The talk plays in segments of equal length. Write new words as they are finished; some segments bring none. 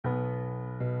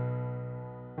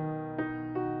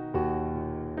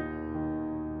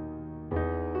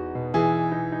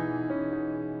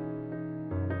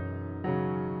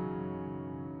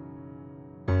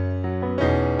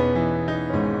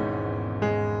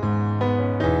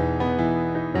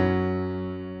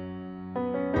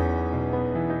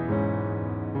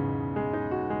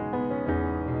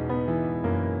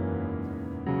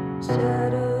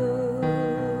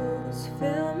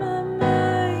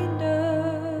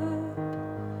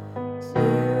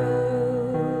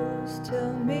Zeros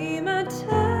tell me my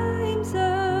time's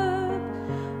up.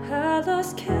 I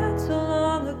lost count so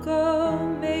long ago.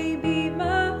 Maybe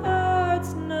my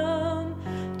heart's numb.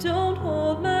 Don't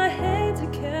hold my hands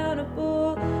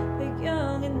accountable. They're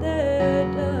young and they're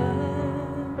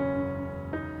dumb.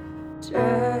 Drive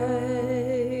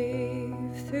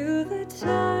through the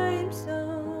time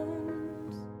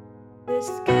zones.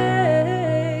 Escape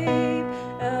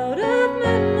out of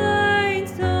my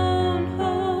mind's own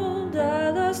hold. I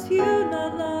lost you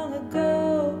not long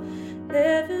ago.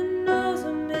 Heaven knows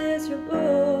I'm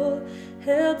miserable.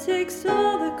 Hell takes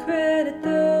all the credit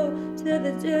though, till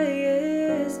the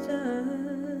day is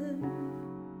done.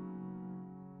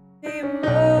 The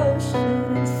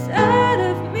emotion inside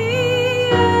of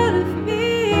me, out of me.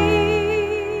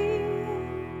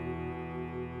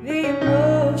 The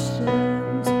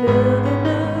emotions building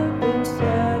up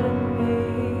inside of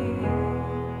me.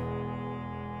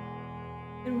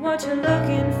 And what you're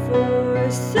looking for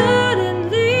is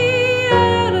suddenly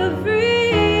out of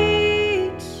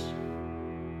reach.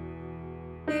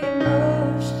 The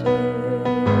emotion,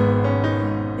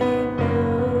 the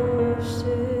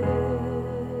emotion.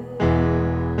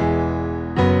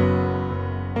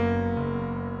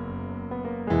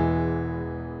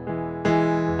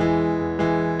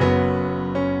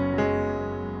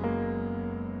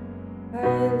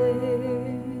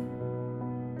 Eyelids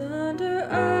under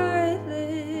eyelids,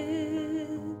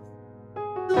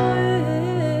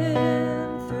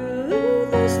 swim through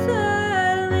the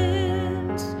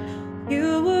silence.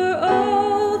 You were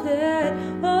all that,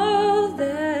 all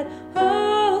that,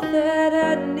 all that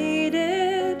I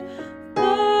needed.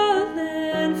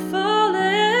 Falling, falling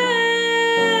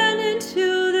into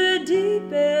the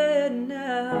deep end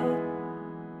now.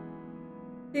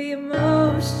 The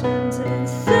emotions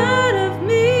inside of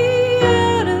me,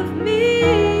 out of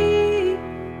me.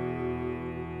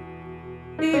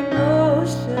 The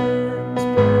emotions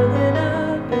building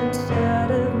up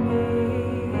inside of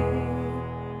me.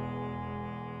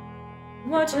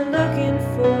 What you're looking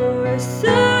for is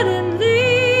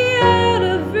suddenly out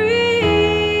of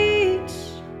reach.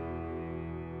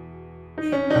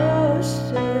 The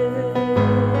emotion,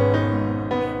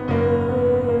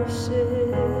 emotion.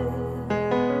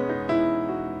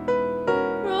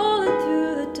 Rolling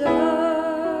through the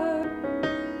dark,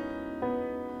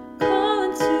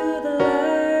 calling to the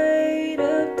light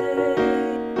of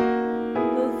day.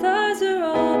 Both eyes are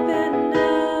open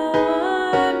now,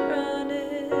 I'm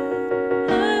running.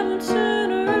 I will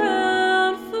turn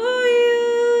around for you.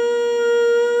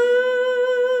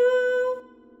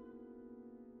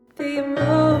 The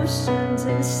emotions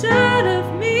inside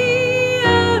of me,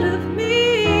 out of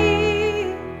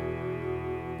me.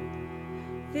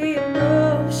 The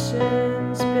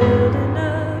emotions building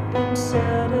up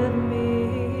inside of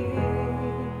me.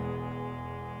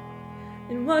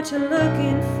 And what you're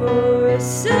looking for is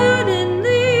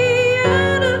suddenly